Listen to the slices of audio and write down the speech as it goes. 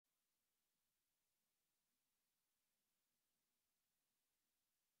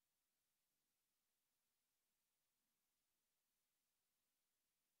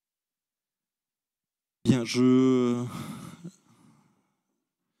Bien, je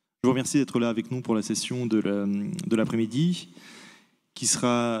vous remercie d'être là avec nous pour la session de l'après-midi, qui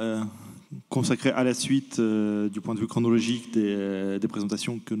sera consacrée à la suite du point de vue chronologique des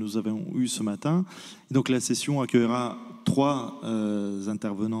présentations que nous avons eues ce matin. Et donc la session accueillera 3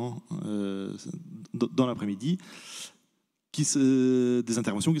 intervenants dans l'après-midi, des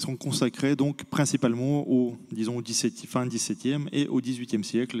interventions qui seront consacrées donc principalement au, disons, fin XVIIe et au XVIIIe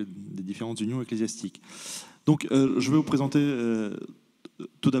siècle des différentes unions ecclésiastiques. Donc je vais vous présenter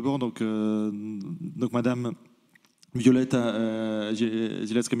tout d'abord donc Madame Wioletta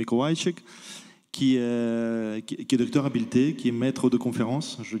Zielecka Mikołajczyk, qui est docteur habilité, qui est maître de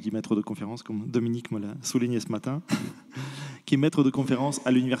conférence, je dis maître de conférence comme Dominique me l'a souligné ce matin, qui est maître de conférence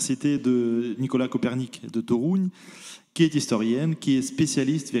à l'université de Nicolas Copernic de Torun, qui est historienne, qui est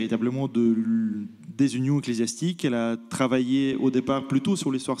spécialiste véritablement des unions ecclésiastiques. Elle a travaillé au départ plutôt sur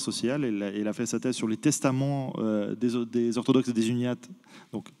l'histoire sociale. Elle a fait sa thèse sur les testaments des orthodoxes et des uniates.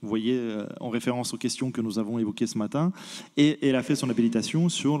 Donc, vous voyez, en référence aux questions que nous avons évoquées ce matin. Et elle a fait son habilitation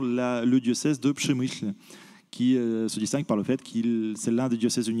sur le diocèse de Przemyśl, qui se distingue par le fait qu'il c'est l'un des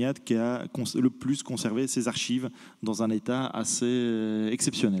diocèses uniates qui a le plus conservé ses archives dans un état assez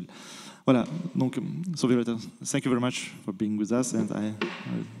exceptionnel. Voilà, donc, so Wioletta, thank you very much for being with us, and I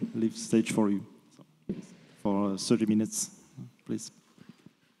leave the stage for you. For 30 minutes, please.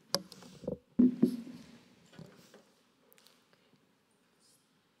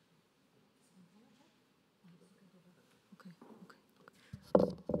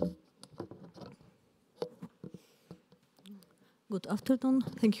 Good afternoon.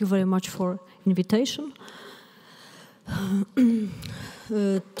 Thank you very much for invitation.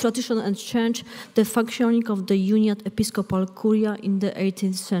 Tradition and change, the functioning of the Uniate Episcopal Curia in the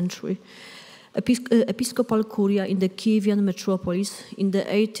 18th century. Episcopal Curia in the Kyiv Metropolis in the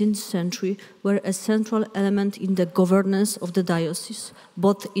 18th century were a central element in the governance of the diocese,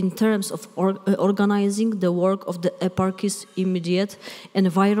 both in terms of organizing the work of the eparchy's immediate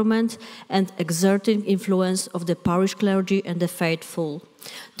environment and exerting influence of the parish clergy and the faithful.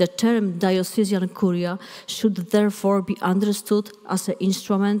 The term diocesan curia should therefore be understood as an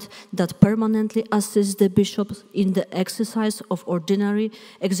instrument that permanently assists the bishops in the exercise of ordinary,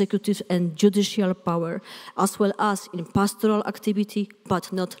 executive and judicial power, as well as in pastoral activity,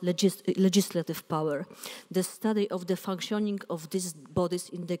 but not legislative power. The study of the functioning of these bodies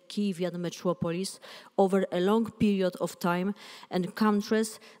in the Kyiv Metropolis over a long period of time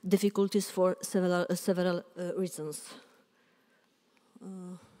encounters difficulties for several reasons.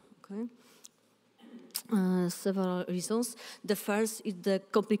 Several reasons. The first is the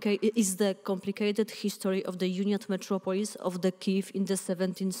complicated history of the Uniate Metropolis of the Kyiv in the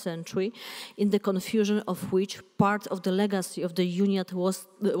 17th century, in the confusion of which part of the legacy of the Uniate was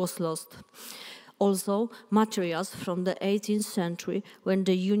lost. Also, materials from the 18th century, when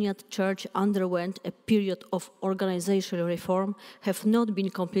the Uniate Church underwent a period of organizational reform, have not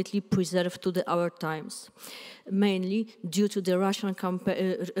been completely preserved to our times, mainly due to the Russian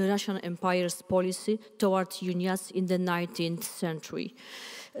Empire's policy toward uniates in the 19th century.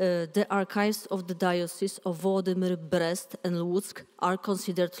 The archives of the Diocese of Volodymyr, Brest and Lutsk are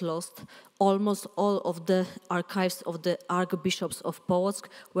considered lost. Almost all of the archives of the archbishops of Polotsk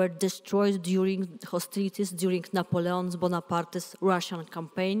were destroyed during hostilities during Napoleon Bonaparte's Russian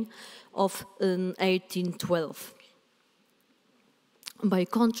campaign of 1812. By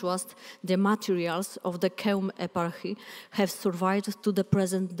contrast, the materials of the Kyiv eparchy have survived to the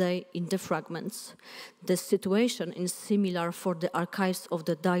present day in the fragments. The situation is similar for the archives of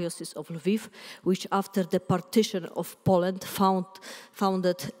the Diocese of Lviv, which after the partition of Poland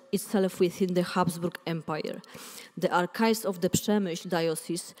founded itself within the Habsburg Empire. The archives of the Przemyśl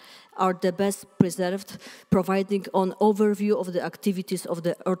diocese are the best preserved, providing an overview of the activities of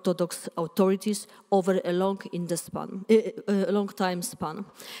the Orthodox authorities over a long time span.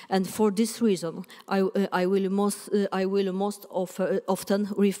 And for this reason, I will most often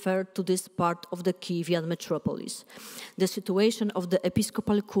refer to this part of the Kyiv Metropolis. The situation of the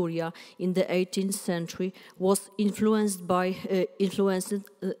Episcopal Curia in the 18th century was influenced by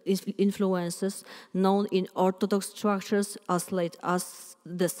influences known in Orthodox structures as late as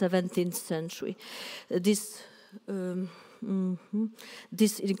the 17th century. This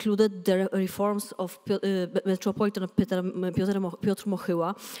included the reforms of Metropolitan Piotr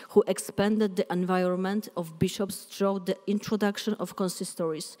Mochyła, who expanded the environment of bishops through the introduction of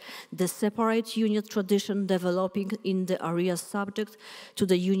consistories, the separate union tradition developing in the area subject to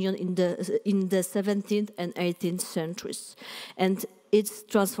the union in the 17th and 18th centuries, and its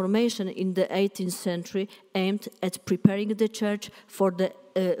transformation in the 18th century aimed at preparing the Church for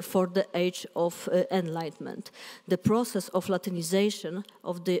the age of Enlightenment. The process of Latinization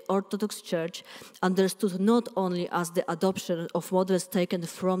of the Orthodox Church, understood not only as the adoption of models taken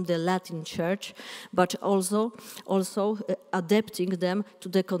from the Latin Church, but also adapting them to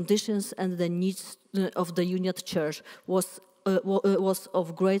the conditions and the needs of the Uniate Church, was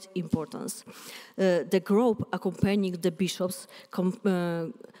of great importance. The group accompanying the bishops,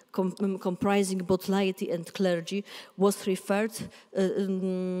 comprising both laity and clergy, was referred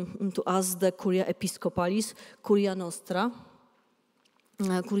to as the curia episcopalis, curia nostra.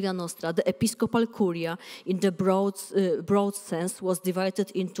 The episcopal curia, in the broad sense, was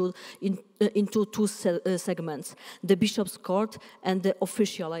divided into two segments: the bishop's court and the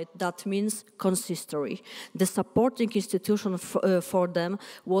officialate, that means consistory. The supporting institution for them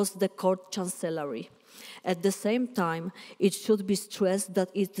was the court chancellery. At the same time, it should be stressed that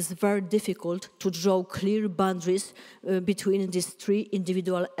it is very difficult to draw clear boundaries between these three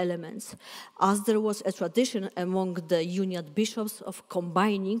individual elements, as there was a tradition among the Uniate bishops of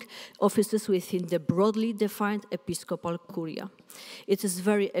combining offices within the broadly defined episcopal curia. It is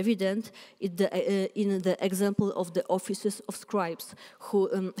very evident in the example of the offices of scribes,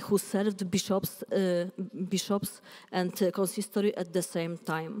 who served bishops and consistory at the same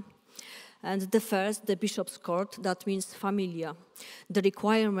time. And the first, the bishop's court, that means familia. The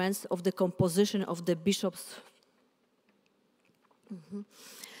requirements of the composition of the bishop's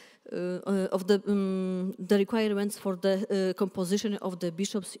the requirements for the composition of the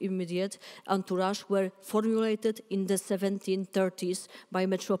bishop's immediate entourage were formulated in the 1730s by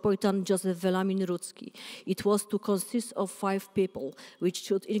Metropolitan Joseph Velamin-Rudzki. It was to consist of 5 people, which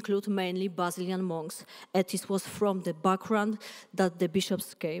should include mainly Basilian monks, and it was from the background that the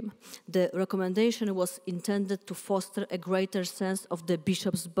bishops came. The recommendation was intended to foster a greater sense of the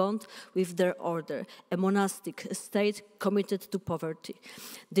bishop's bond with their order, a monastic state committed to poverty.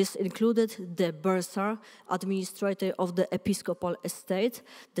 This included the bursar, administrator of the episcopal estate,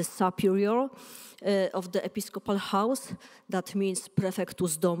 the superior of the episcopal house, that means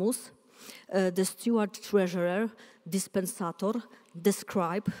prefectus domus, the steward treasurer, dispensator, the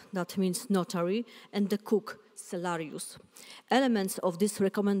scribe, that means notary, and the cook, Cellarius. Elements of these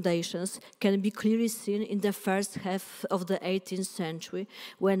recommendations can be clearly seen in the first half of the 18th century,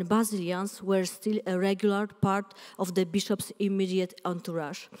 when Basilians were still a regular part of the bishop's immediate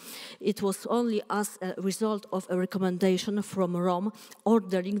entourage. It was only as a result of a recommendation from Rome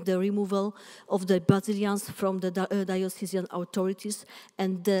ordering the removal of the Basilians from the diocesan authorities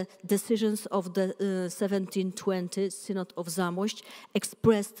and the decisions of the 1720 Synod of Zamość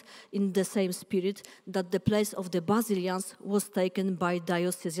expressed in the same spirit that the place of the Basilians was taken by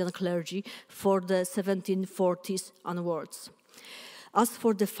diocesan clergy for the 1740s onwards. As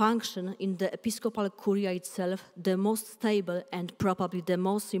for the function in the episcopal curia itself, the most stable and probably the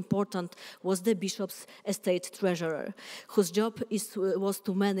most important was the bishop's estate treasurer, whose job was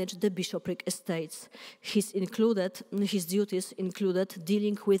to manage the bishopric estates. His duties included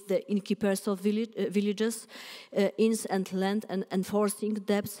dealing with the innkeepers of villages, inns and land, and enforcing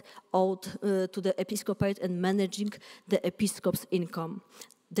debts owed to the episcopate and managing the episcop's income.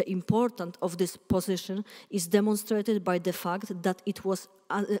 The importance of this position is demonstrated by the fact that it was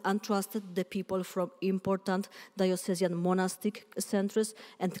entrusted the people from important diocesan monastic centers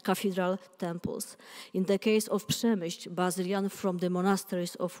and cathedral temples. In the case of Przemyśl, Basilian from the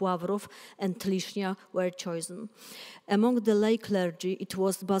monasteries of Ławrów and Lisznia were chosen. Among the lay clergy, it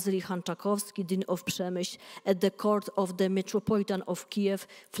was Bazyli Hanczakowski, dean of Przemyśl, at the court of the Metropolitan of Kiev,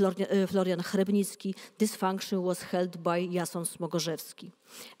 Florian Chrebnicki. This function was held by Jason Smogorzewski.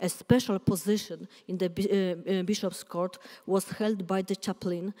 A special position in the bishop's court was held by the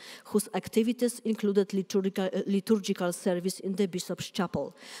chaplain, whose activities included liturgical service in the bishop's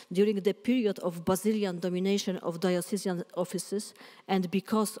chapel. During the period of Basilian domination of diocesan offices, and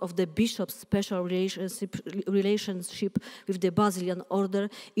because of the bishop's special relationship with the Basilian order,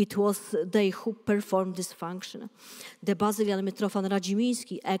 it was they who performed this function. The Basilian Mitrofan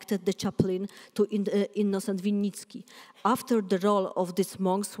Radzimiński acted the chaplain to Innocent Winnicki. After the role of these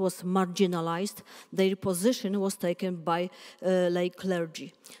monks was marginalized, their position was taken by lay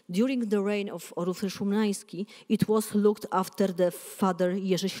clergy. During the reign of Orufy Szumnański, it was looked after the Father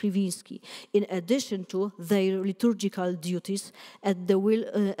Jerzy Śliwiński. In addition to their liturgical duties, at the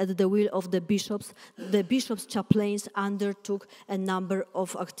will of the bishops' chaplains undertook a number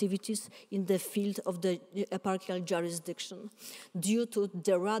of activities in the field of the eparchial jurisdiction. Due to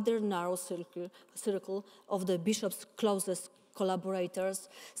the rather narrow circle of the bishop's closest collaborators.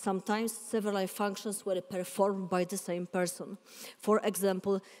 Sometimes several functions were performed by the same person. For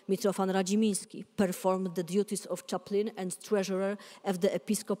example, Mitrofan Radzimiński performed the duties of chaplain and treasurer of the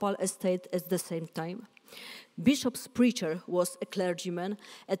episcopal estate at the same time. Bishop's preacher was a clergyman,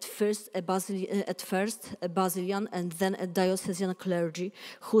 at first a Basilian and then a diocesan clergy,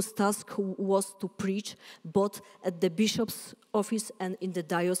 whose task was to preach both at the bishop's office and in the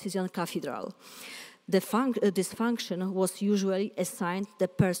diocesan cathedral. This function was usually assigned the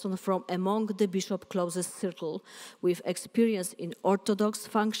person from among the bishop's closest circle, with experience in orthodox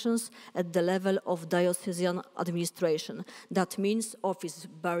functions at the level of diocesan administration. That means office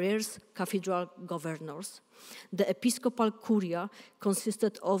bearers, cathedral governors. The episcopal curia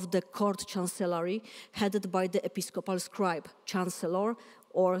consisted of the court chancellery, headed by the episcopal scribe, chancellor,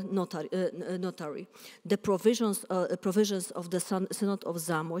 or notary. The provisions of the Synod of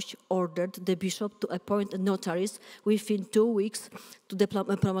Zamość ordered the bishop to appoint notaries within 2 weeks to the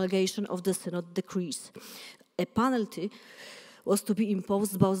promulgation of the Synod decrees. A penalty was to be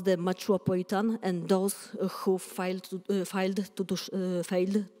imposed both the metropolitan and those who failed to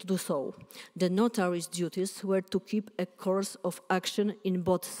do so. The notary's duties were to keep a course of action in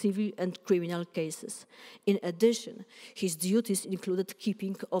both civil and criminal cases. In addition, his duties included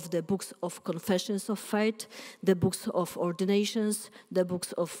keeping of the books of confessions of faith, the books of ordinations, the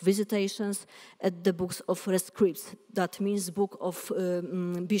books of visitations, and the books of rescripts. That means book of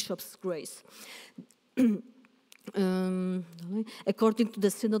bishop's grace. According to the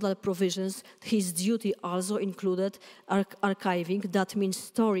synodal provisions, his duty also included archiving, that means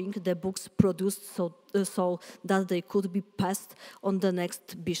storing the books produced so that they could be passed on the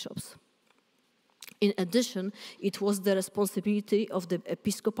next bishops. In addition, it was the responsibility of the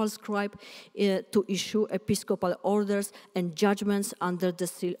episcopal scribe to issue episcopal orders and judgments under the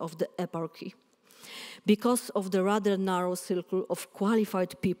seal of the eparchy. Because of the rather narrow circle of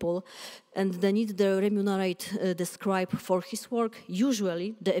qualified people and the need to remunerate the scribe for his work,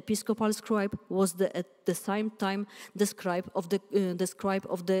 usually the episcopal scribe was at the same time the scribe of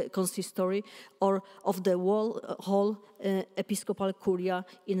the consistory or of the whole episcopal curia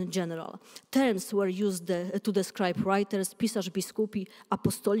in general. Terms were used to describe writers: pisarz biskupi,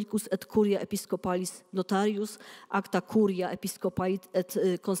 apostolicus et curia episcopalis notarius, acta curia episcopalis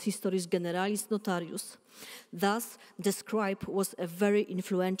et consistoris generalis notarius. Thus, the scribe was a very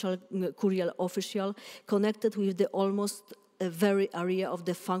influential curial official connected with the almost very area of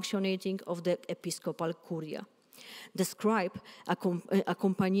the functioning of the episcopal curia. The scribe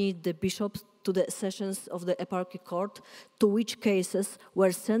accompanied the bishops to the sessions of the eparchy court, to which cases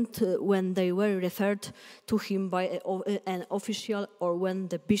were sent when they were referred to him by an official or when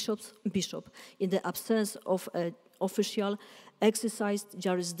the bishop, in the absence of an official, exercised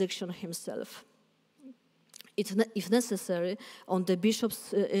jurisdiction himself. If necessary, on the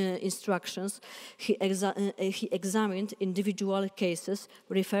bishop's instructions, he examined individual cases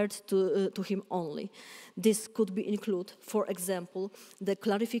referred to him only. This could include, for example, the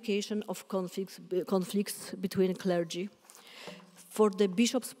clarification of conflicts between clergy. For the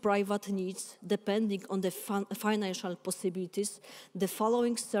bishop's private needs, depending on the financial possibilities, the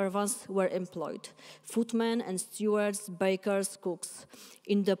following servants were employed: footmen and stewards, bakers, cooks.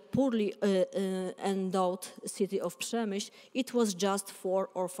 In the poorly endowed city of Przemyśl, it was just 4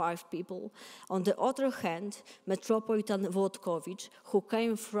 or 5 people. On the other hand, Metropolitan Włodkowicz, who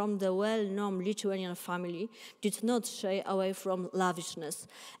came from the well-known Lithuanian family, did not shy away from lavishness,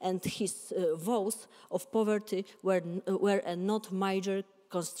 and his vows of poverty were a not major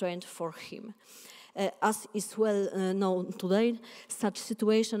constraint for him. As is well known today, such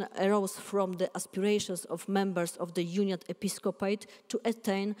situation arose from the aspirations of members of the Uniate Episcopate to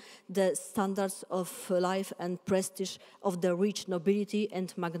attain the standards of life and prestige of the rich nobility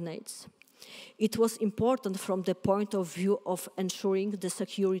and magnates. It was important from the point of view of ensuring the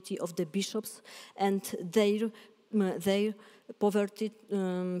security of the bishops and their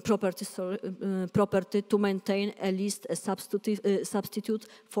property to maintain at least a substitute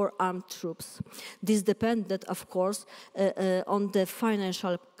for armed troops. This depended, of course, on the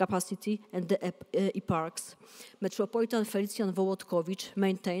financial capacity and the eparchs. Metropolitan Felician Wołodkowicz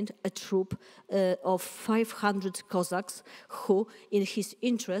maintained a troop of 500 Cossacks who, in his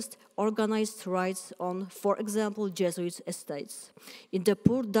interest, organized raids on, for example, Jesuit estates. In the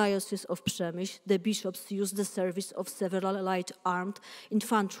poor diocese of Przemyśl, the bishops used the service of several light-armed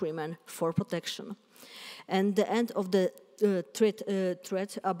infantrymen for protection. And the end of the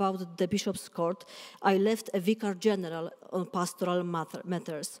threat about the bishop's court, I left a vicar general on pastoral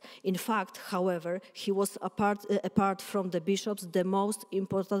matters. In fact, however, he was apart from the bishops the most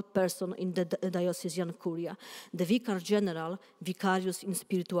important person in the diocesan curia. The vicar general, vicarius in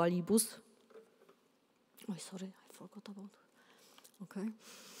spiritualibus. Oh, sorry, I forgot about. Okay.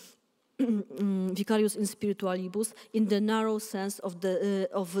 Vicarius in spiritualibus, in the narrow sense of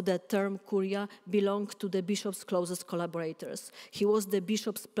the term curia, belonged to the bishop's closest collaborators. He was the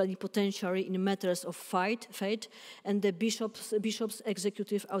bishop's plenipotentiary in matters of faith and the bishop's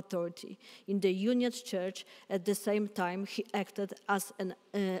executive authority. In the Uniate Church, at the same time, he acted as an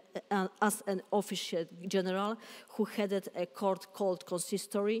officiate general who headed a court called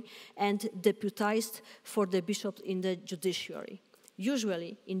consistory and deputized for the bishop in the judiciary.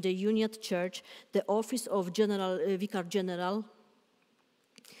 Usually, in the Uniate Church, the office of vicar general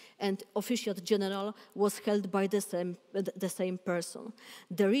and officiate general was held by the same person.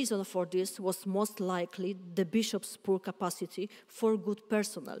 The reason for this was most likely the bishop's poor capacity for good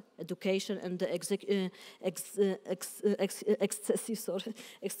personnel education and the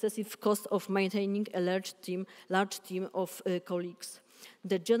excessive cost of maintaining a large team of colleagues.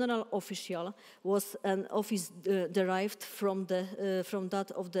 The general official was an office derived from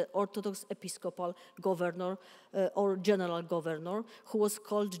that of the Orthodox episcopal governor or general governor, who was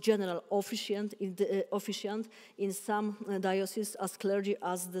called general officiant in some dioceses as clergy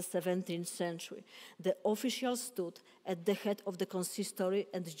as the 17th century. The official stood at the head of the consistory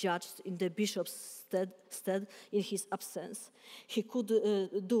and judged in the bishop's stead in his absence. He could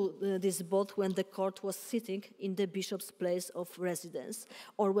do this both when the court was sitting in the bishop's place of residence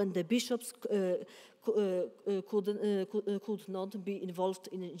or when the bishops could not be involved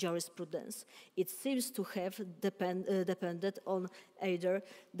in jurisprudence. It seems to have depended on either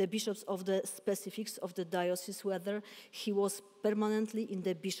the bishops of the specifics of the diocese, whether he was permanently in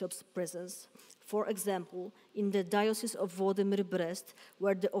the bishop's presence. For example, in the Diocese of Włodymyr-Brest,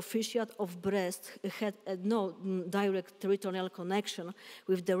 where the officiate of Brest had no direct territorial connection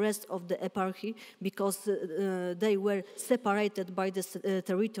with the rest of the eparchy because they were separated by the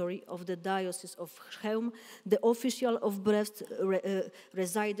territory of the Diocese of Chełm, the official of Brest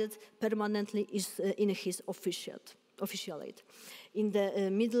resided permanently in his officiate. In the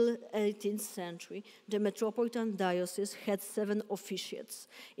middle 18th century, the Metropolitan Diocese had 7 officiates.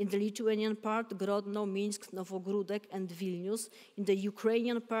 In the Lithuanian part, Grodno, Minsk, Novogródek, and Vilnius. In the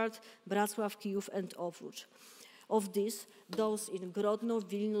Ukrainian part, Bracław, Kyiv, and Ovruch. Of these, those in Grodno,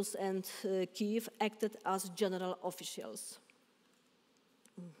 Vilnius, and Kyiv acted as general officials.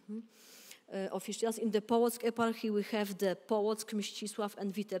 Officials. In the Polotsk eparchy, we have the Polotsk, Mścisław,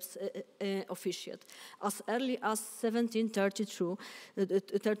 and Vitebsk officiate. As early as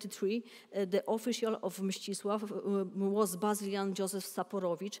 1733, the official of Mścisław was Basilian Joseph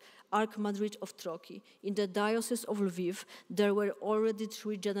Saporowicz, Archimandrite of Troki. In the Diocese of Lviv, there were already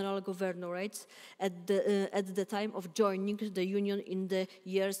 3 general governorates at the time of joining the union in the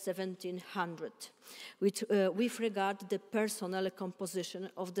year 1700. With regard to the personnel composition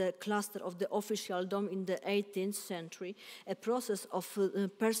of the cluster of the officialdom in the 18th century, a process of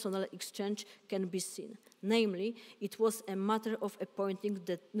personnel exchange can be seen. Namely, it was a matter of appointing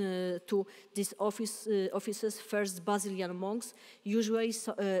to these offices first Basilian monks, usually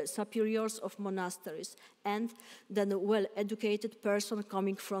superiors of monasteries, and then well-educated person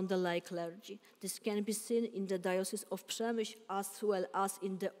coming from the lay clergy. This can be seen in the Diocese of Przemyśl as well as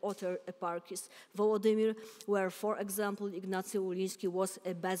in the other eparchies. Włodymyr, where, for example, Ignacy Uliński was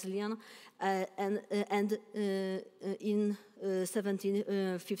a Basilian, and in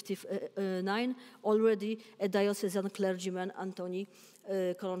 1759 already a diocesan clergyman, Antoni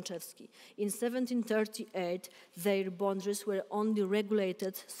Kolonczewski. In 1738, their boundaries were only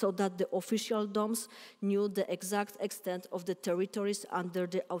regulated so that the officialdoms knew the exact extent of the territories under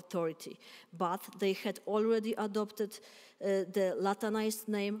their authority, but they had already adopted the Latinized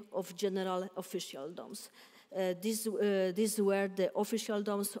name of general officialdoms. These were the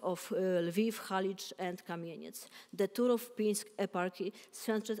officialdoms of Lviv, Halicz, and Kamieniec. The Turów-Pińsk eparchy,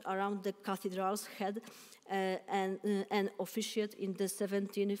 centered around the cathedrals, had an officiate in the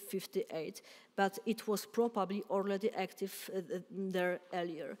 1758, but it was probably already active there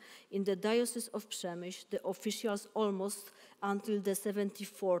earlier. In the Diocese of Przemyśl, the officials almost until the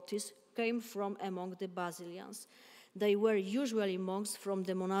 1740s came from among the Basilians. They were usually monks from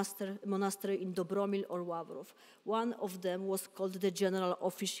the monastery in Dobromil or Ławrów. One of them was called the General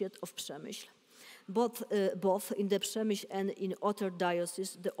Officiate of Przemyśl. Both in the Przemyśl and in other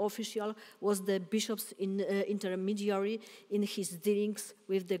dioceses, the official was the bishop's intermediary in his dealings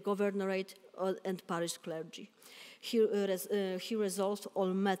with the governorate and parish clergy. He resolved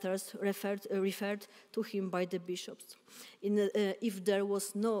all matters referred to him by the bishops. If there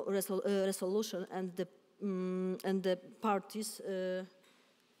was no resolution and the parties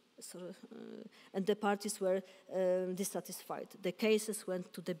were dissatisfied, the cases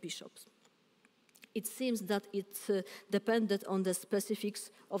went to the bishops. It seems that it depended on the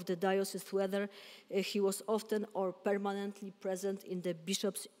specifics of the diocese whether he was often or permanently present in the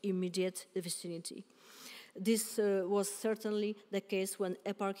bishop's immediate vicinity. This was certainly the case when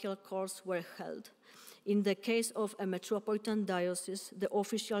eparchial courts were held. In the case of a metropolitan diocese, the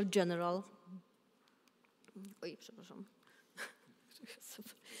official general... Oj, przepraszam.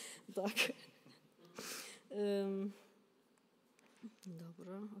 Tak.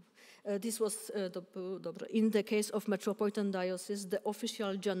 In the case of metropolitan diocese, the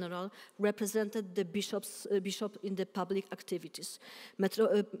official general represented the bishop in the public activities.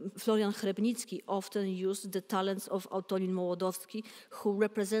 Florian Chrebnicki often used the talents of Antonin Mołodowski, who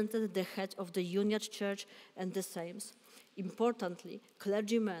represented the head of the Uniate Church and the Sejms. Importantly,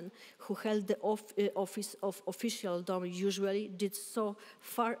 clergymen who held the office of officialdom usually did so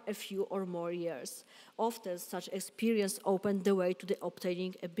for a few or more years. Often such experience opened the way to the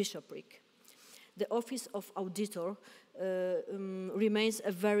obtaining a bishopric. The office of auditor remains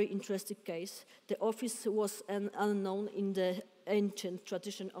a very interesting case. The office was an unknown in the ancient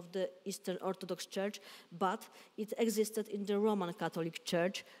tradition of the Eastern Orthodox Church, but it existed in the Roman Catholic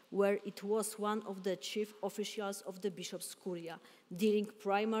Church, where it was one of the chief officials of the bishop's curia, dealing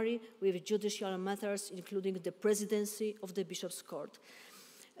primarily with judicial matters, including the presidency of the bishop's court.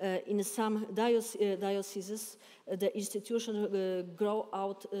 In some dioceses, the institution grew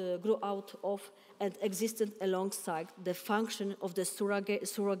out of and existed alongside the function of the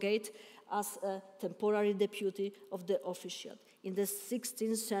surrogate as a temporary deputy of the officiate. In the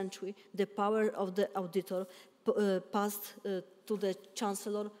 16th century, the power of the auditor passed to the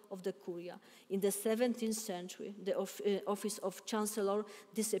chancellor of the curia. In the 17th century, the office of chancellor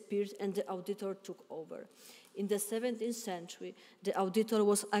disappeared and the auditor took over. In the 17th century, the auditor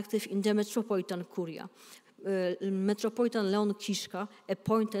was active in the metropolitan curia. Metropolitan Leon Kiszka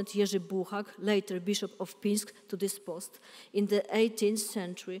appointed Jerzy Buchak, later Bishop of Pinsk, to this post. In the 18th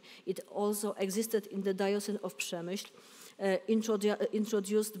century, it also existed in the Diocese of Przemyśl,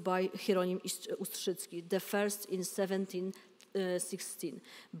 introduced by Hieronim Ustrzycki, the first in 1716.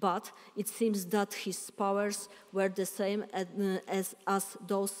 But it seems that his powers were the same as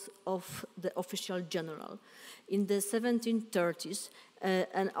those of the official general. In the 1730s,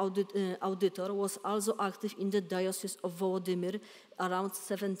 an auditor was also active in the Diocese of Wołodymyr around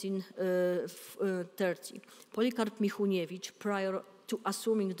 1730. Polikarp Michuniewicz, prior to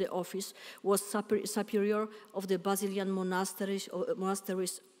assuming the office, was superior of the Basilian monasteries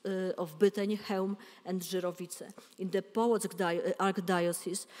of Byteń, Chełm, and Żyrowice. In the Połock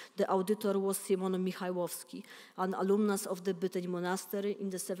Archdiocese, the auditor was Simon Michałowski, an alumnus of the Byteń Monastery in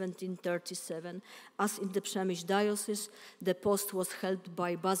the 1737. As in the Przemyśl Diocese, the post was held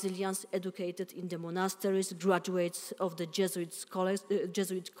by Basilians educated in the monasteries, graduates of the Jesuit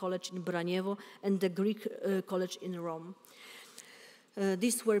College in Braniewo and the Greek College in Rome.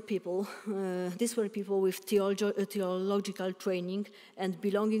 These were people with theological training and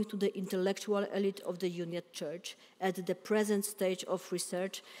belonging to the intellectual elite of the Uniate Church. At the present stage of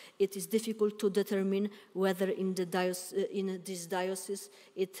research, it is difficult to determine whether in this diocese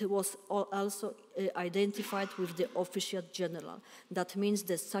it was also identified with the officiate general. That means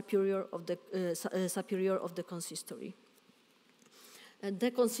the superior of the consistory.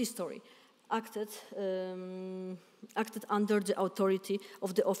 The consistory acted under the authority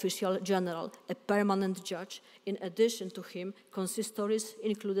of the official general, a permanent judge. In addition to him, consistories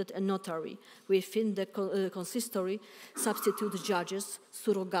included a notary. Within the consistory, substitute judges,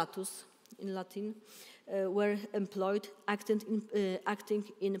 surrogatus in Latin, were employed acting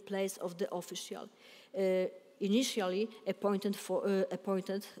in place of the official. Initially appointed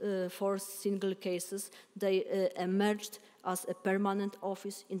for single cases, they emerged as a permanent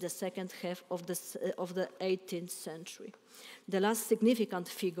office in the second half of the 18th century. The last significant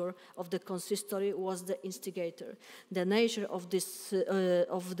figure of the consistory was the instigator. The nature of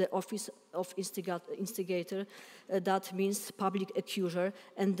the office of instigator, that means public accuser,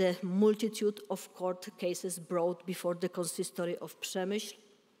 and the multitude of court cases brought before the consistory of Przemyśl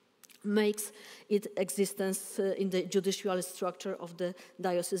makes its existence in the judicial structure of the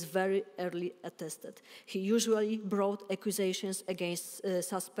diocese very early attested. He usually brought accusations against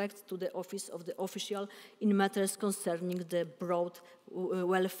suspects to the office of the official in matters concerning the broad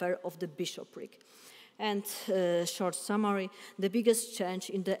welfare of the bishopric. And short summary, the biggest change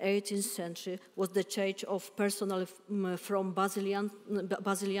in the 18th century was the change of personnel from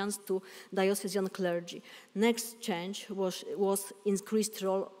Basilians to diocesan clergy. Next change was increased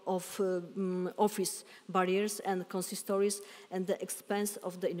role of office barriers and consistories and the expense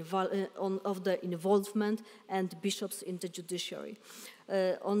of the involvement and bishops in the judiciary.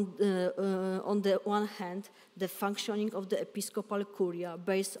 On the one hand, the functioning of the episcopal curia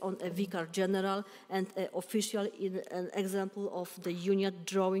based on a vicar general and an official in an example of the uniate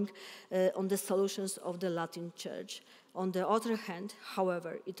drawing on the solutions of the Latin Church. On the other hand,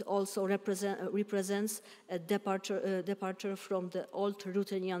 however, it also represents a departure from the old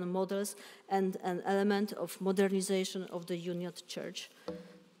Ruthenian models and an element of modernization of the uniate Church.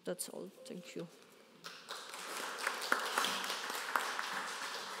 That's all. Thank you.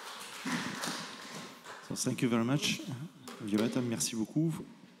 So, thank you very much, Wioletta, merci beaucoup.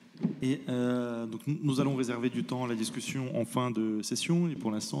 Et donc nous allons réserver du temps à la discussion en fin de session. Et pour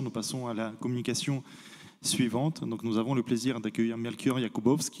l'instant, nous passons à la communication suivante. Donc nous avons le plaisir d'accueillir Melchior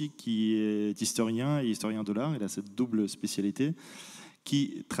Jakubowski, qui est historien et historien de l'art. Il a cette double spécialité,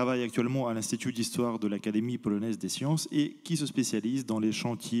 qui travaille actuellement à l'Institut d'histoire de l'Académie polonaise des sciences et qui se spécialise dans les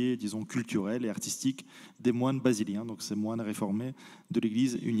chantiers, disons, culturels et artistiques des moines basiliens, donc ces moines réformés de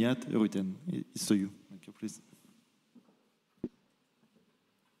l'Église uniate ruthène. It's to you. Thank you, please.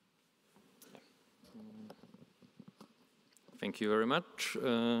 Thank you very much.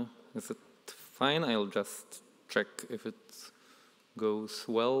 Is it fine? I'll just check if it goes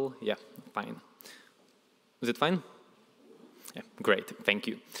well. Yeah, fine. Is it fine? Yeah, great, thank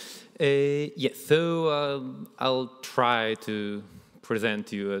you. Yes, so I'll try to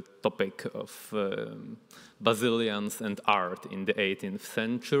present you a topic of Basilians and art in the 18th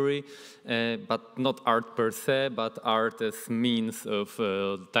century, but not art per se, but art as means of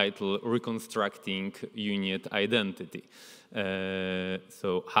title Reconstructing Uniate Identity.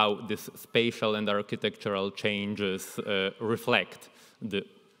 So how this spatial and architectural changes reflect the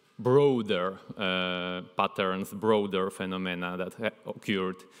broader patterns, broader phenomena that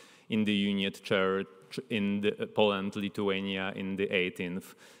occurred in the Uniate Church in Poland, Lithuania in the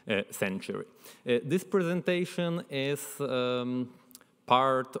 18th century. This presentation is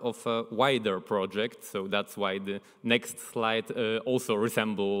part of a wider project, so that's why the next slide also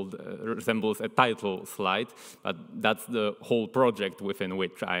resembles a title slide, but that's the whole project within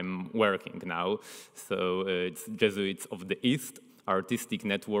which I'm working now. So it's Jesuits of the East, artistic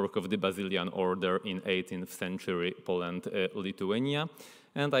network of the Basilian order in 18th century Poland, Lithuania.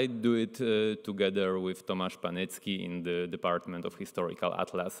 And I do it together with Tomasz Panecki in the Department of Historical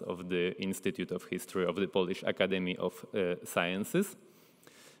Atlas of the Institute of History of the Polish Academy of Sciences.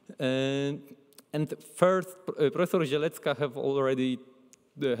 And first, Professor Zielecka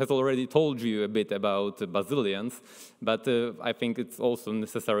has already told you a bit about Basilians, but I think it's also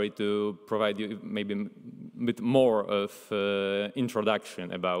necessary to provide you maybe a bit more of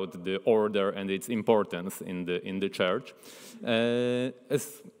introduction about the order and its importance in the Church.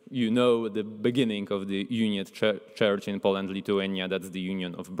 As you know, the beginning of the Uniate Church in Poland, Lithuania, that's the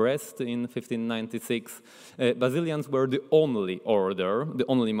Union of Brest in 1596. Basilians were the only order, the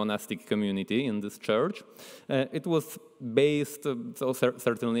only monastic community in this church. It was based, so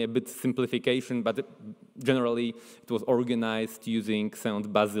certainly a bit simplification, but generally it was organized using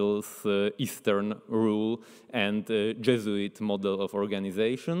Saint Basil's Eastern rule and Jesuit model of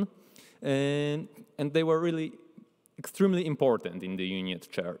organization. And they were really extremely important in the Uniate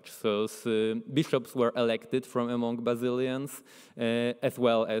Church. So bishops were elected from among Basilians, as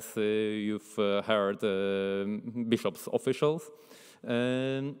well as you've heard bishops' officials.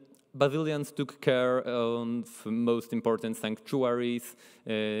 Basilians took care of most important sanctuaries.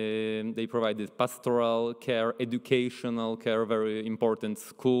 They provided pastoral care, educational care, very important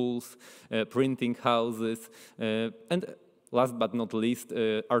schools, printing houses, and last but not least,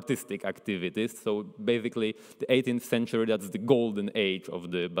 artistic activities. So basically, the 18th century, that's the golden age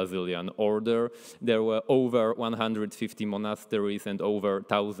of the Basilian order. There were over 150 monasteries and over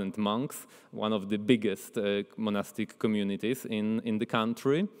 1,000 monks, one of the biggest monastic communities in the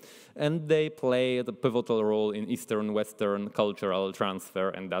country. And they played a pivotal role in Eastern-Western cultural transfer,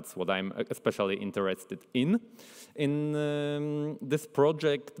 and that's what I'm especially interested in. In this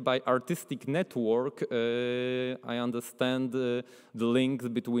project by Artistic Network, I understand the links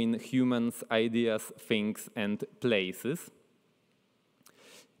between humans, ideas, things, and places.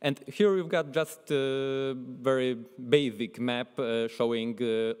 And here we've got just a very basic map showing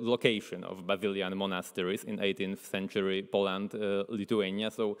location of Basilian monasteries in 18th century Poland, Lithuania,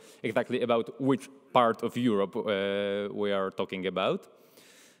 so exactly about which part of Europe we are talking about.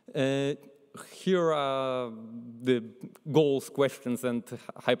 here are the goals, questions, and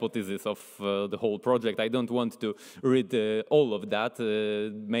hypotheses of the whole project. I don't want to read all of that.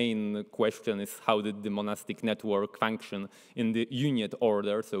 Main question is, how did the monastic network function in the Uniate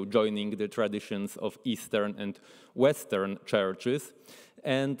order, so joining the traditions of Eastern and Western churches.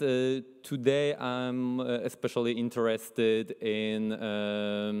 And today I'm especially interested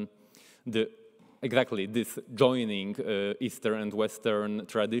in exactly this joining Eastern and Western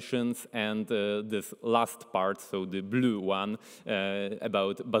traditions, and this last part, so the blue one,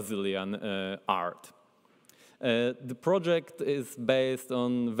 about Basilian art. The project is based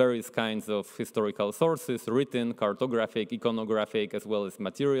on various kinds of historical sources, written, cartographic, iconographic, as well as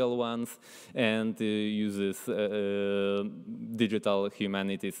material ones, and uses digital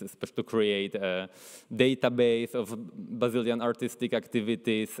humanities to create a database of Basilian artistic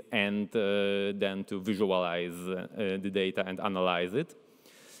activities, and then to visualize the data and analyze it.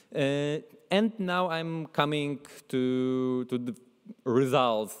 And now I'm coming to the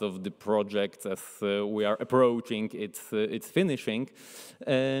results of the project as we are approaching its finishing.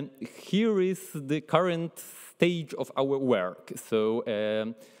 Here is the current stage of our work. So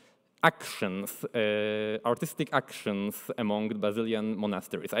actions, artistic actions among the Basilian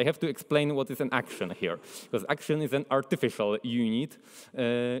monasteries. I have to explain what is an action here, because action is an artificial unit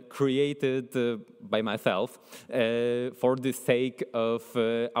created by myself for the sake of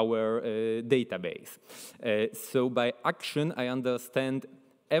our database. So by action, I understand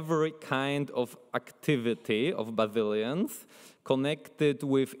every kind of activity of Basilians connected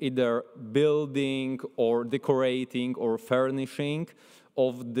with either building or decorating or furnishing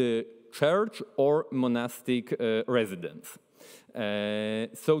of the church or monastic residence.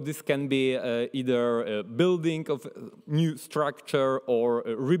 So this can be either a building of a new structure, or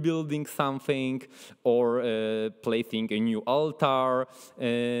rebuilding something, or placing a new altar,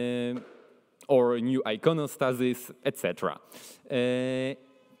 or a new iconostasis, etc.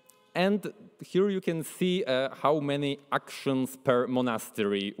 And here you can see how many actions per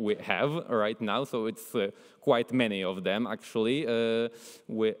monastery we have right now. So it's quite many of them, actually.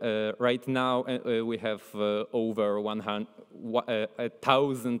 Right now we have over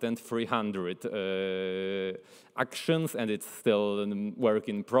 1,300 actions, and it's still a work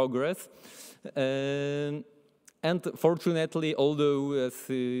in progress. And fortunately, although, as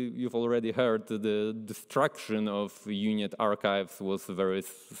you've already heard, the destruction of Uniate archives was very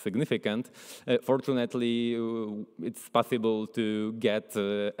significant, fortunately, it's possible to get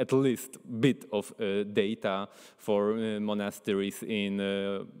at least a bit of data for monasteries in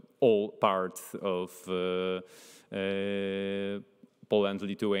all parts of Poland,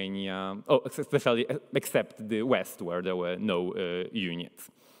 Lithuania, especially except the West, where there were no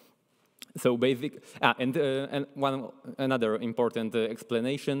uniates. So basic, and another important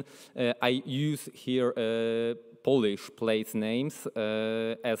explanation, I use here Polish place names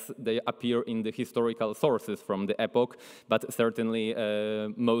as they appear in the historical sources from the epoch, but certainly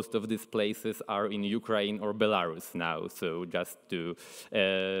most of these places are in Ukraine or Belarus now, so just to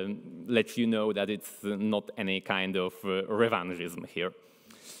let you know that it's not any kind of revanchism here.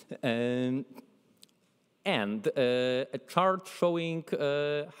 And a chart showing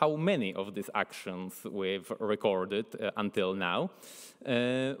how many of these actions we've recorded until now,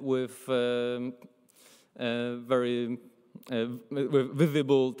 with very with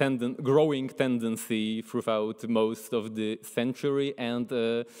visible growing tendency throughout most of the century, and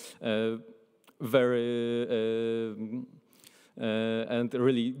and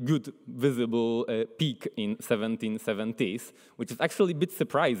really good visible peak in 1770s, which is actually a bit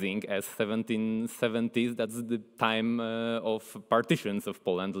surprising, as 1770s, that's the time of partitions of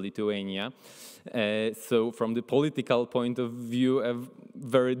Poland, Lithuania. So from the political point of view, a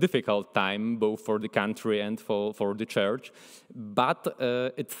very difficult time, both for the country and for the church. But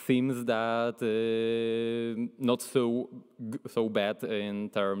it seems that not so bad in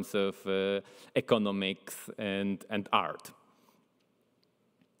terms of economics and art.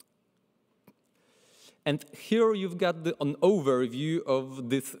 And here you've got an overview of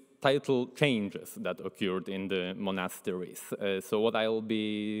these title changes that occurred in the monasteries. So what I'll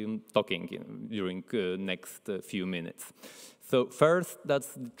be talking during next few minutes. So first,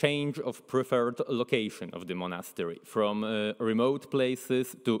 that's the change of preferred location of the monastery from remote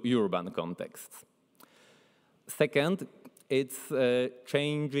places to urban contexts. Second, it's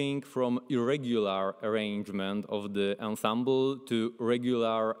changing from irregular arrangement of the ensemble to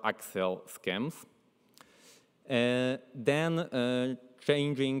regular axial schemes. Then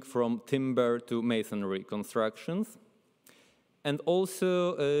changing from timber to masonry constructions, and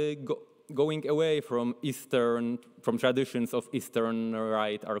also going away from traditions of Eastern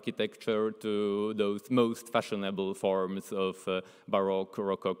Rite architecture to those most fashionable forms of Baroque,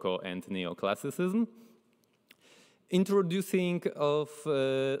 Rococo, and Neoclassicism. Introducing of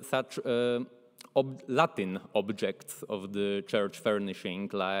such Latin objects of the church furnishing,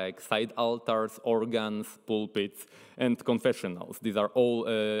 like side altars, organs, pulpits, and confessionals. These are all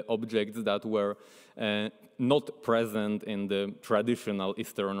objects that were not present in the traditional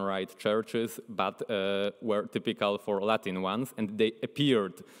Eastern Rite churches, but were typical for Latin ones, and they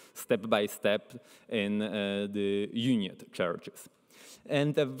appeared step by step in the Uniate churches.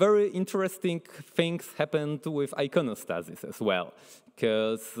 And very interesting things happened with iconostasis as well,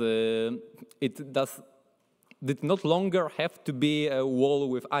 because it did not longer have to be a wall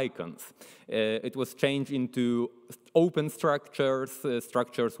with icons. It was changed into open structures,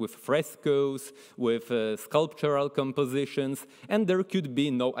 structures with frescoes, with sculptural compositions, and there could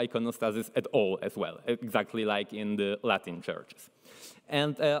be no iconostasis at all as well, exactly like in the Latin churches.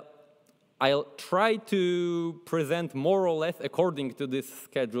 And I'll try to present more or less according to this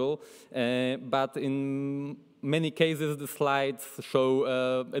schedule, but in many cases the slides show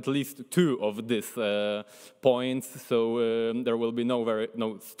at least two of these points, so there will be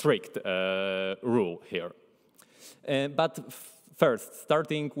no strict rule here. But first,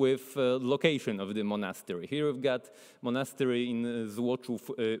 starting with location of the monastery. Here we've got monastery in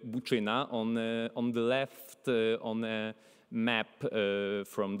Złoczów-Buczyna on the left on a map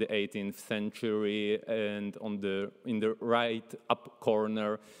from the 18th century, and in the right up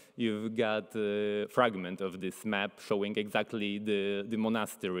corner you've got a fragment of this map showing exactly the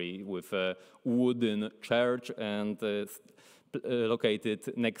monastery with a wooden church and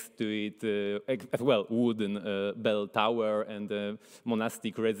located next to it as well wooden bell tower and a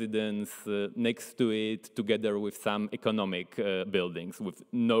monastic residence next to it, together with some economic buildings with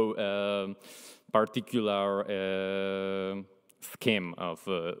no particular scheme of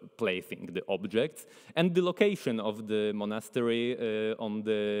placing the objects. And the location of the monastery in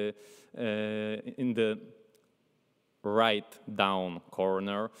the right down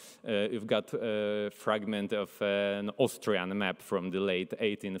corner, you've got a fragment of an Austrian map from the late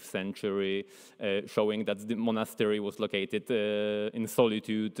 18th century showing that the monastery was located in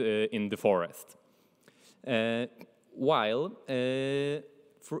solitude in the forest. While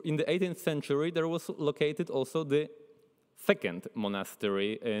in the 18th century there was located also the second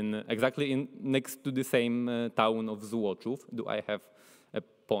monastery exactly next to the same town of Złoczów. Do I have a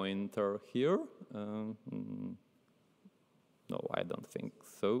pointer here? No, I don't think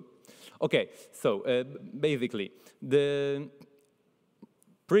so. Okay, so basically, the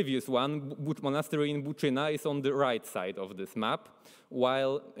previous one, monastery in Buczyna, is on the right side of this map,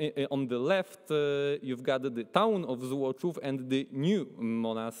 while on the left you've got the town of Złoczów and the new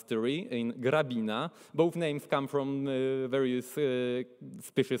monastery in Grabina. Both names come from various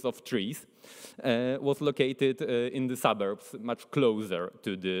species of trees. Was located in the suburbs, much closer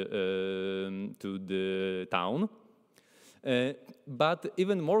to the town. But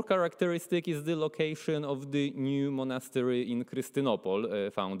even more characteristic is the location of the new monastery in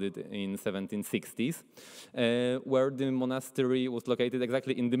Krystynopol, founded in 1760s, where the monastery was located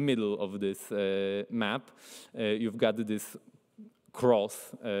exactly in the middle of this map. You've got this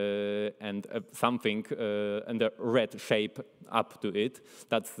cross and something and a red shape up to it.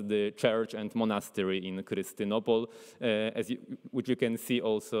 That's the church and monastery in Krystynopol, which you can see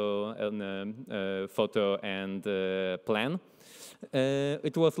also on a photo and plan.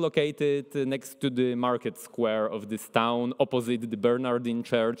 It was located next to the market square of this town, opposite the Bernardine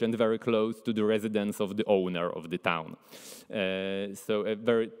Church and very close to the residence of the owner of the town. So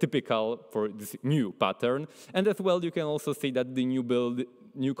very typical for this new pattern. And as well, you can also see that the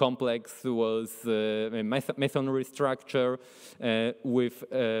new complex was a masonry structure with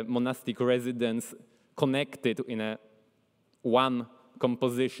a monastic residence connected in a one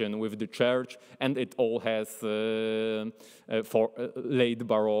composition with the church, and it all has late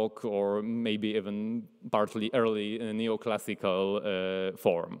Baroque or maybe even partly early neoclassical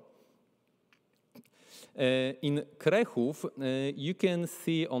form. In Krechów, you can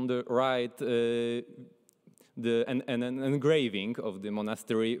see on the right an engraving of the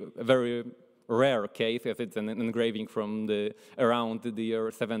monastery, a very rare case, as it's an engraving from around the year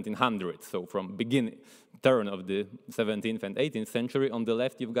 1700, so from turn of the 17th and 18th century. On the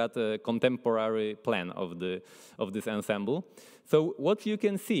left, you've got a contemporary plan of this ensemble. So what you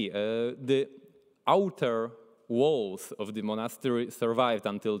can see, the outer walls of the monastery survived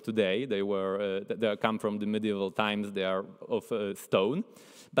until today. They come from the medieval times. They are of stone,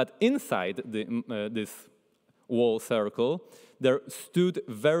 but inside this wall circle, there stood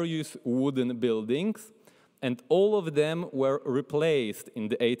various wooden buildings, and all of them were replaced in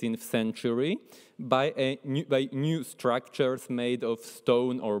the 18th century by new structures made of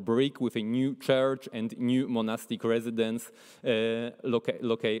stone or brick, with a new church and new monastic residence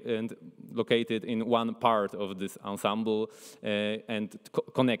located in one part of this ensemble and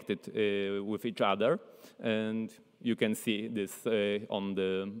connected with each other. And you can see this on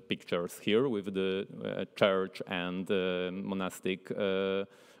the pictures here with the church and monastic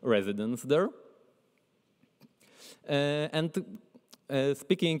residence there.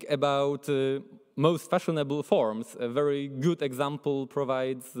 Speaking about most fashionable forms, a very good example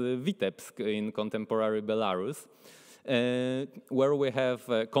provides Vitebsk in contemporary Belarus, where we have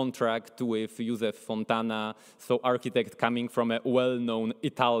a contract with Józef Fontana, so architect coming from a well-known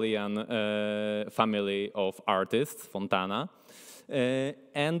Italian family of artists, Fontana.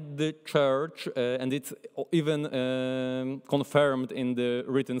 And the church, and it's even confirmed in the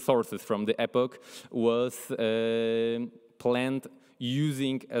written sources from the epoch, was planned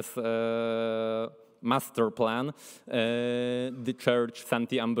using as a master plan the church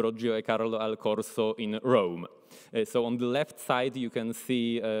Santi Ambrogio e Carlo al Corso in Rome. So on the left side you can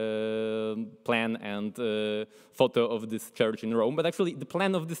see a plan and photo of this church in Rome, but actually the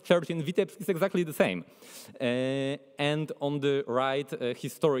plan of this church in Vitebsk is exactly the same. And on the right, a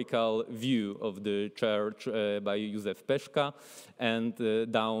historical view of the church by Józef Peszka, and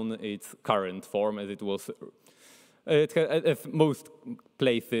down its current form as it was. As most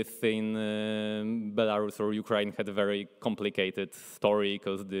places in Belarus or Ukraine had a very complicated story,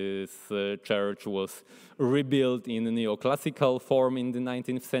 because this church was rebuilt in a neoclassical form in the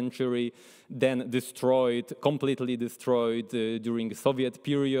 19th century, then destroyed, completely destroyed during the Soviet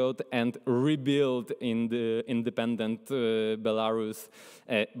period, and rebuilt in the independent Belarus,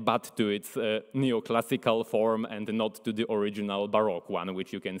 but to its neoclassical form and not to the original Baroque one,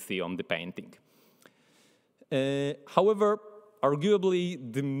 which you can see on the painting. However, arguably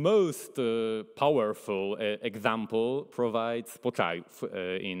the most powerful example provides Počajov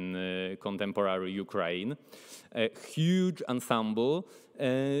in contemporary Ukraine, a huge ensemble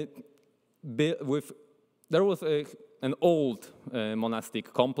with. There was an old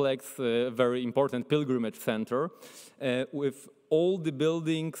monastic complex, a very important pilgrimage center, with all the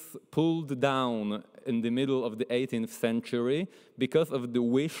buildings pulled down in the middle of the 18th century because of the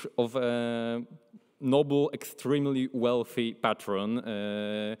wish of noble, extremely wealthy patron,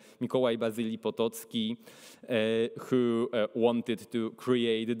 Mikołaj Bazylii Potocki, who wanted to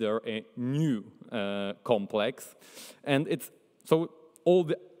create there a new complex. And it's so all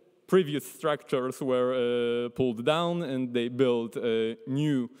the previous structures were pulled down, and they built a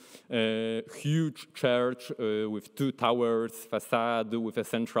new huge church with 2 towers, facade with a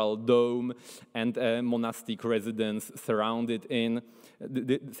central dome, and a monastic residence surrounding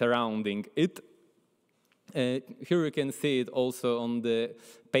it. Here you can see it also on the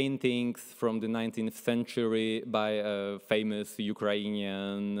paintings from the 19th century by a famous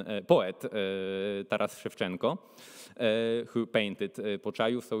Ukrainian poet, Taras Shevchenko, who painted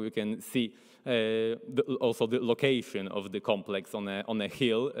Počajov. So you can see also the location of the complex on a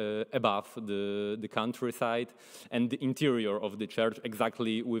hill above the countryside, and the interior of the church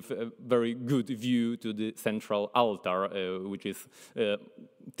exactly with a very good view to the central altar, which is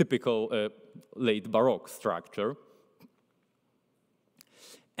typical late Baroque structure.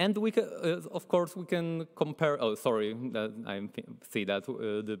 And we can, of course, we can compare. Oh, sorry, I see that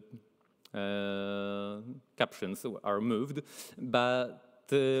the captions are moved, but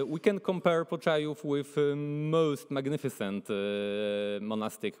we can compare Počajov with most magnificent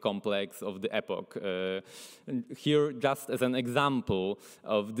monastic complex of the epoch. Here, just as an example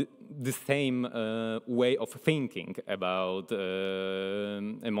of the same way of thinking about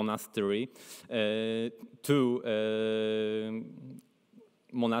a monastery, 2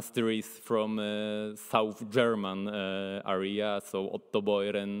 monasteries from South German area, so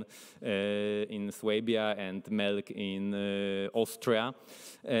Ottobeuren in Swabia and Melk in Austria,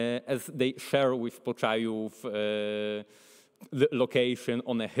 as they share with Počajov the location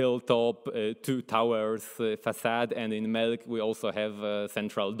on a hilltop, 2 towers facade, and in Melk we also have a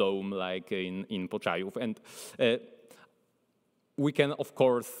central dome like in Počajov. And we can, of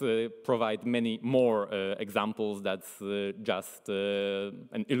course, provide many more examples. That's just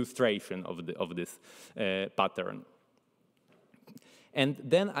an illustration of this pattern. And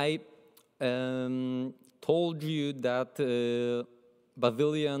then I told you that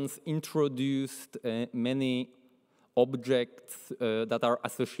Basilians introduced many objects that are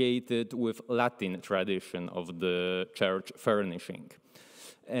associated with Latin tradition of the church furnishing.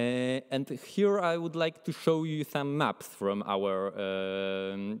 And here I would like to show you some maps from our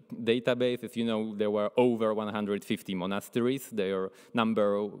database. As you know, there were over 150 monasteries. Their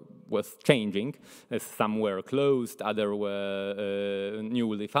number was changing, as some were closed, others were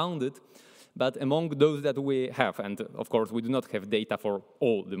newly founded. But among those that we have, and of course we do not have data for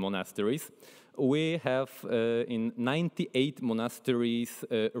all the monasteries, we have in 98 monasteries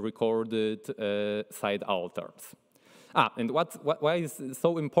recorded side altars. And why is it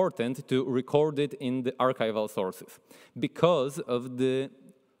so important to record it in the archival sources? Because of the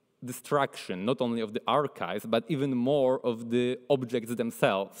destruction, not only of the archives, but even more of the objects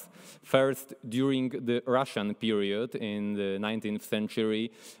themselves. First, during the Russian period in the 19th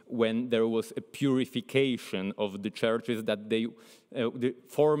century, when there was a purification of the churches, that the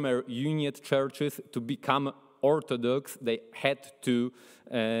former Uniate churches, to become Orthodox, they had to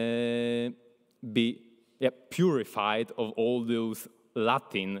be purified of all those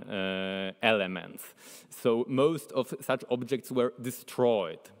Latin elements. So most of such objects were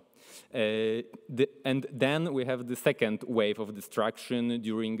destroyed. And then we have the second wave of destruction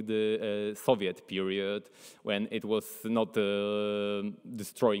during the Soviet period, when it was not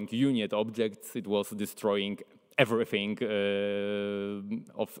destroying Uniate objects, it was destroying everything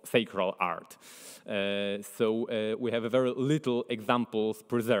of sacred art. So we have very little examples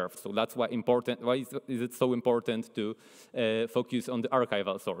preserved. So that's why is it so important to focus on the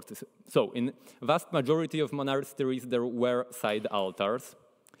archival sources. So in vast majority of monasteries there were side altars.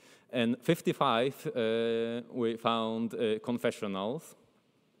 In 55 we found confessionals.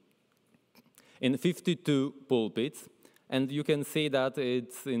 In 52 pulpits, and you can see that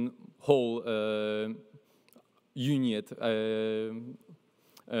it's in whole Uniate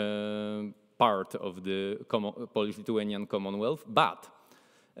part of the Polish-Lithuanian Commonwealth, but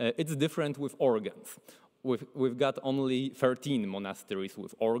it's different with organs. We've got only 13 monasteries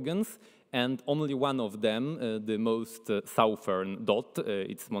with organs, and only one of them, the most southern dot,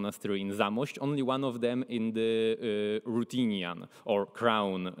 it's monastery in Zamość, only one of them in the Ruthenian or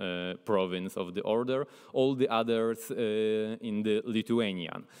Crown province of the order, all the others in the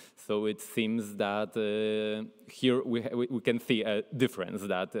Lithuanian. So it seems that here we can see a difference,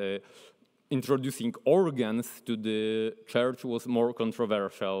 that introducing organs to the church was more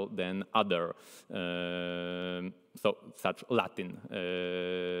controversial than other such Latin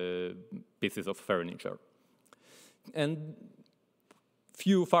pieces of furniture. And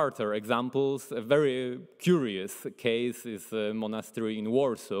few further examples. A very curious case is a monastery in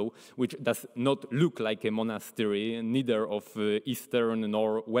Warsaw, which does not look like a monastery, neither of Eastern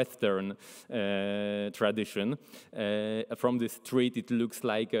nor Western tradition. From the street, it looks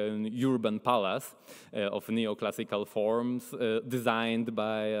like an urban palace of neoclassical forms, designed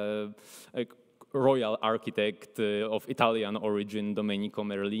by a royal architect of Italian origin, Domenico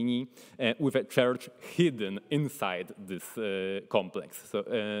Merlini, with a church hidden inside this complex. So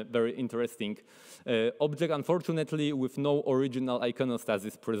very interesting object, unfortunately with no original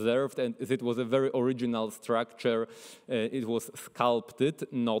iconostasis preserved, and as it was a very original structure, it was sculpted,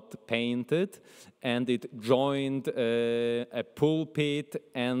 not painted, and it joined a pulpit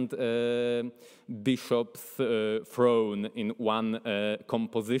and bishop's throne in one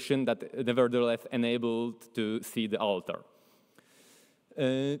composition that nevertheless enabled to see the altar.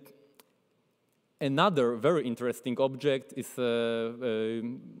 Another very interesting object is a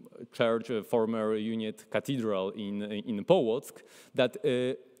church, a former Uniate cathedral in Połock, that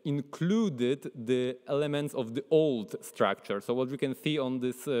included the elements of the old structure. So what you can see on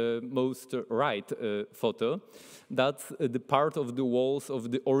this most right photo, that's the part of the walls of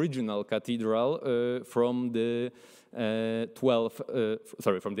the original cathedral from the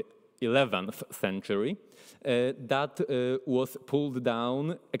 11th century that was pulled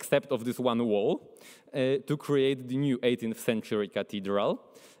down, except of this one wall, to create the new 18th century cathedral,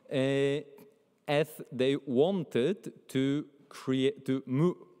 as they wanted to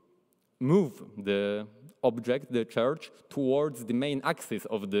move the object, the church, towards the main axis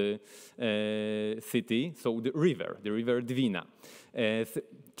of the city, so the river Dwina.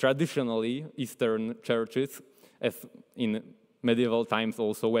 Traditionally, Eastern churches, as in medieval times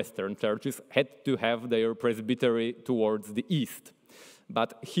also Western churches, had to have their presbytery towards the east.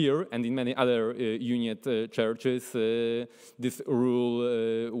 But here, and in many other Uniate churches, this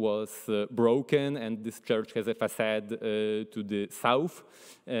rule was broken, and this church has a facade to the south,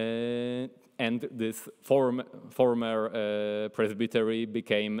 and this former presbytery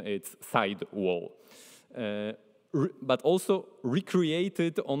became its side wall. But also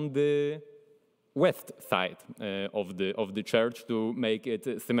recreated on the west side of the church to make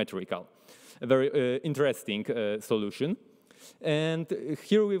it symmetrical. A very interesting solution. And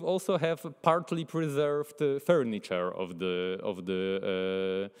here we also have partly preserved furniture of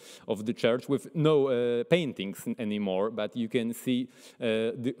the church with no paintings anymore, but you can see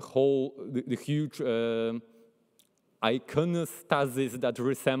the huge iconostasis that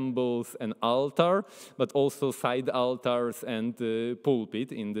resembles an altar, but also side altars and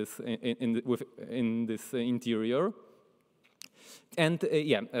pulpit in this interior. And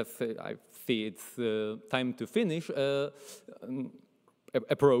yeah, as I see it's time to finish,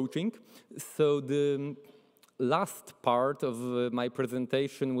 approaching. So the last part of my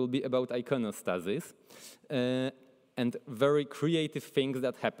presentation will be about iconostasis and very creative things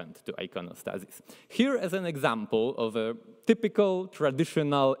that happened to iconostasis. Here as an example of a typical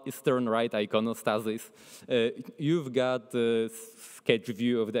traditional Eastern Rite iconostasis, you've got the sketch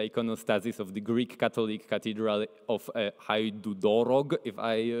view of the iconostasis of the Greek Catholic Cathedral of Hajdúdorog, if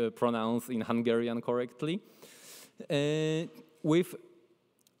I pronounce in Hungarian correctly, with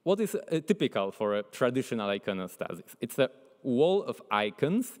what is typical for a traditional iconostasis. It's a wall of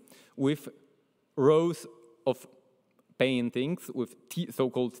icons with rows of paintings with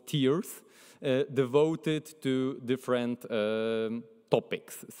so-called tiers devoted to different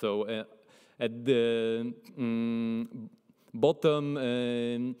topics. So at the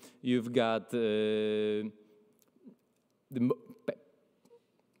bottom, you've got the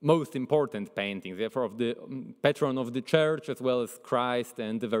most important paintings, therefore of the patron of the church, as well as Christ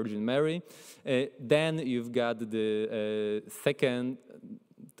and the Virgin Mary. Then you've got the second,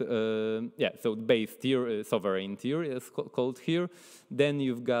 so base tier, sovereign tier is called here. Then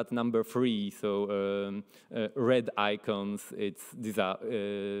you've got number 3, so red icons, these are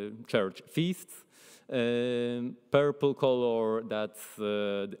church feasts. Purple color, that's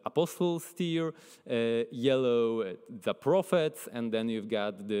the apostles' tier. Yellow, the prophets, and then you've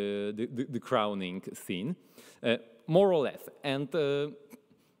got the crowning scene, more or less. And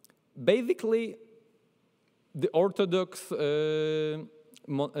basically, the Orthodox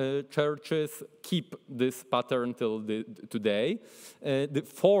churches keep this pattern till today. The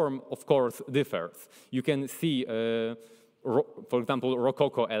form, of course, differs. You can see, for example,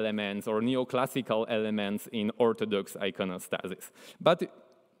 Rococo elements or neoclassical elements in Orthodox iconostasis. But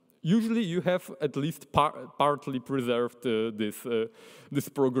usually you have at least partly preserved this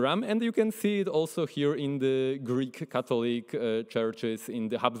program, and you can see it also here in the Greek Catholic churches. In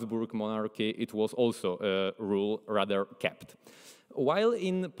the Habsburg monarchy, it was also a rule rather kept. While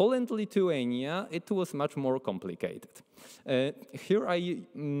in Poland, Lithuania, it was much more complicated. Here I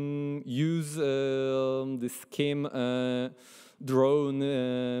use the scheme drawn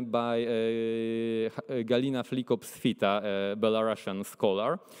by Galina Flikop-Svita, a Belarusian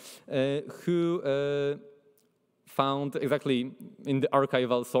scholar, who found exactly in the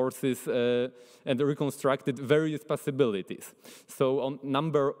archival sources and reconstructed various possibilities. So on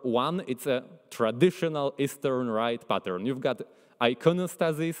number 1, it's a traditional Eastern Rite pattern. You've got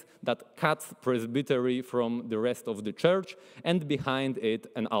iconostasis that cuts presbytery from the rest of the church, and behind it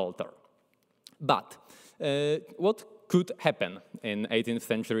an altar. But what could happen in 18th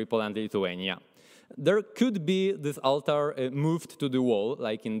century Poland, Lithuania? There could be this altar moved to the wall,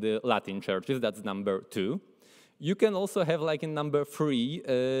 like in the Latin churches, that's number 2. You can also have, like in number 3,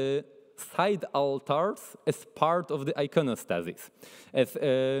 side altars as part of the iconostasis, as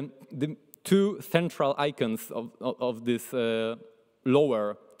the 2 central icons of this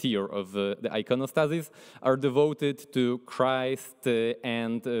lower tier of the iconostasis are devoted to Christ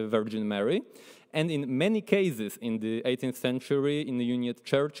and Virgin Mary. And in many cases in the 18th century, in the Uniate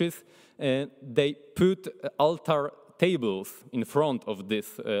churches, they put altar tables in front of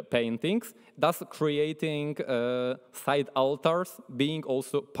these paintings, thus creating side altars, being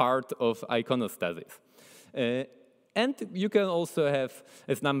also part of iconostasis. And you can also have,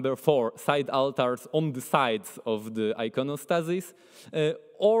 as number 4, side altars on the sides of the iconostasis,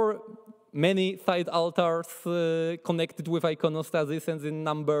 or many side altars connected with iconostasis, and in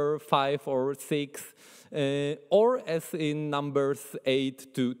number 5 or 6, or as in numbers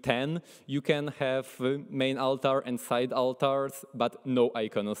 8 to 10, you can have main altar and side altars, but no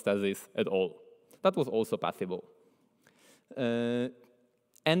iconostasis at all. That was also possible.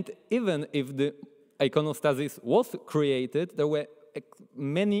 And even if the iconostasis was created, there were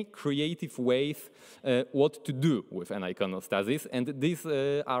many creative ways what to do with an iconostasis, and these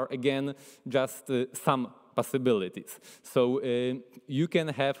are again just some possibilities. So you can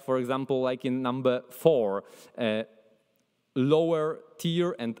have, for example, like in number 4, lower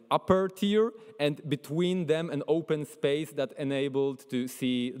tier and upper tier, and between them an open space that enabled to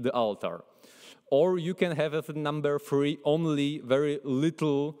see the altar. Or you can have as number 3 only very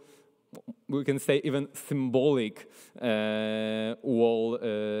little we can say even symbolic wall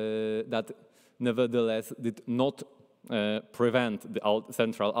that nevertheless did not prevent the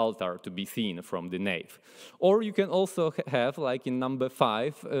central altar to be seen from the nave. Or you can also have, like in number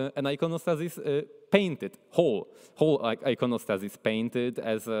 5, an iconostasis painted, whole iconostasis painted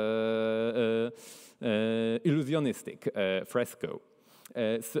as a illusionistic fresco.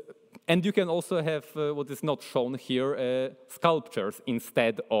 And you can also have what is not shown here, sculptures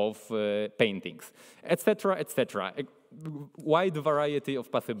instead of paintings, etc., etc. A wide variety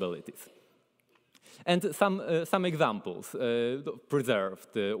of possibilities. And some examples,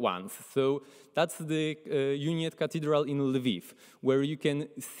 preserved ones. So that's the Uniate Cathedral in Lviv, where you can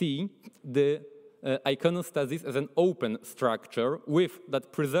see the iconostasis as an open structure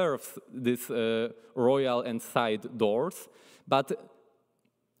that preserves this royal and side doors, but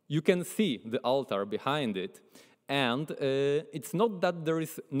you can see the altar behind it. And it's not that there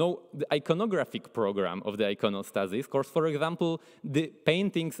is the iconographic program of the iconostasis. Of course, for example, the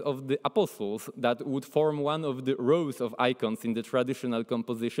paintings of the apostles that would form one of the rows of icons in the traditional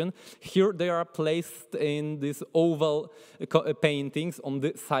composition, here they are placed in these oval paintings on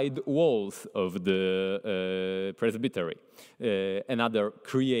the side walls of the presbytery. Another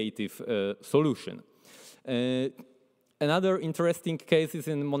creative solution. Another interesting case is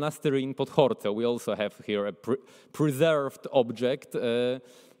in monastery in Podhorce. We also have here a preserved object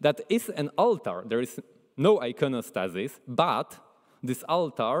that is an altar. There is no iconostasis, but this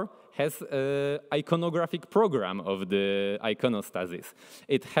altar has an iconographic program of the iconostasis.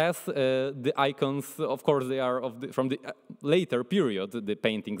 It has the icons, of course, they are from the later period, the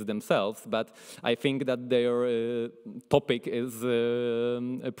paintings themselves, but I think that their topic is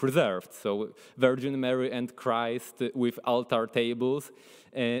preserved. So Virgin Mary and Christ with altar tables.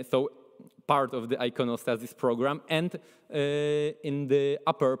 So part of the iconostasis program, and in the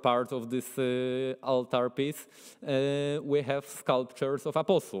upper part of this altar piece we have sculptures of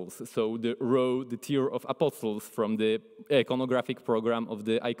apostles, so the tier of apostles from the iconographic program of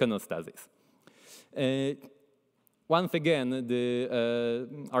the iconostasis. Once again, the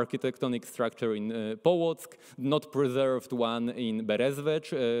architectonic structure in Połock, not preserved one in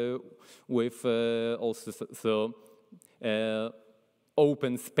Berezvec, with also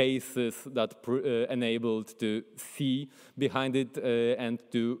open spaces that enabled to see behind it and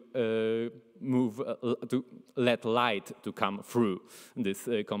to to let light to come through this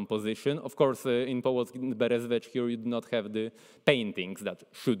composition. Of course, in Połock, in Berezvec, here you do not have the paintings that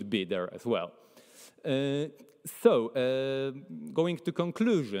should be there as well. Going to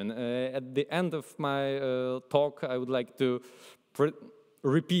conclusion, at the end of my talk, I would like to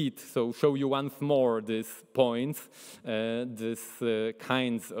repeat, so show you once more these points, these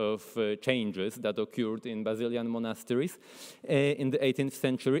kinds of changes that occurred in Basilian monasteries in the 18th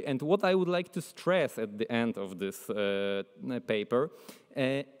century. And what I would like to stress at the end of this paper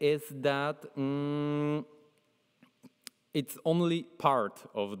is that it's only part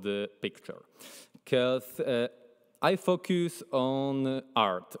of the picture, because I focus on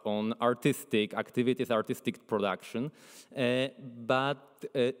art, on artistic activities, artistic production, but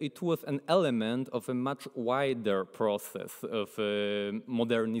it was an element of a much wider process of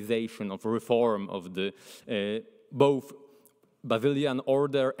modernization, of reform of the both Basilian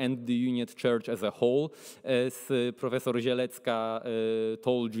order and the Uniate Church as a whole. As Professor Zielecka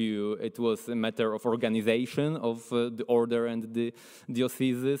told you, it was a matter of organization of the order and the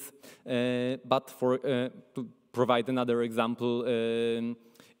dioceses. But to provide another example,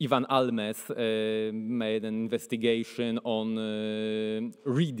 Ivan Almes made an investigation on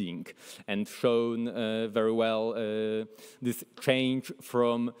reading and shown very well this change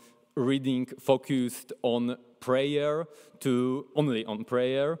from reading focused on prayer to only on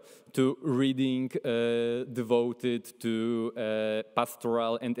prayer to reading devoted to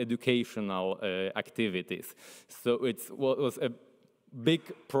pastoral and educational activities. So it was a big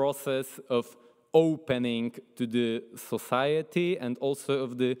process of opening to the society and also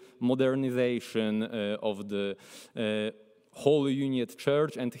of the modernization of the whole Uniate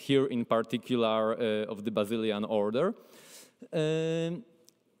Church, and here in particular of the Basilian order.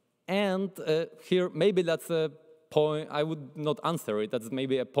 And here, maybe that's a point, I would not answer it, that's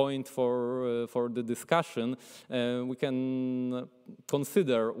maybe a point for the discussion. We can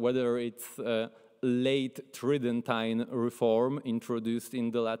consider whether it's late Tridentine reform introduced in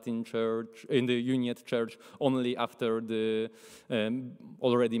the Latin Church, in the Uniate Church, only after the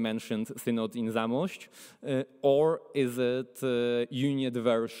already mentioned Synod in Zamość, or is it a Uniate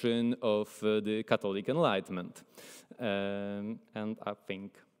version of the Catholic Enlightenment? And I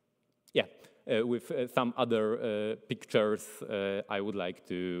think yeah, with some other pictures, I would like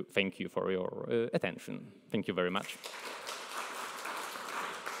to thank you for your attention. Thank you very much.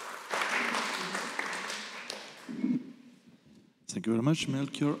 Thank you very much,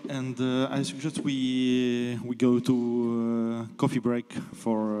 Melchior. And I suggest we go to coffee break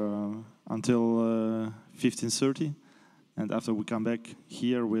for until 15:30, and after we come back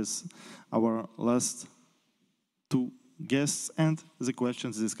here with our last two guests and the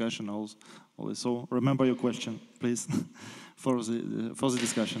questions, discussion also. So remember your question, please, for the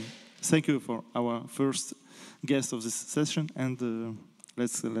discussion. Thank you for our first guest of this session, and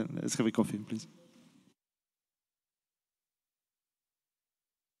let's have a coffee, please.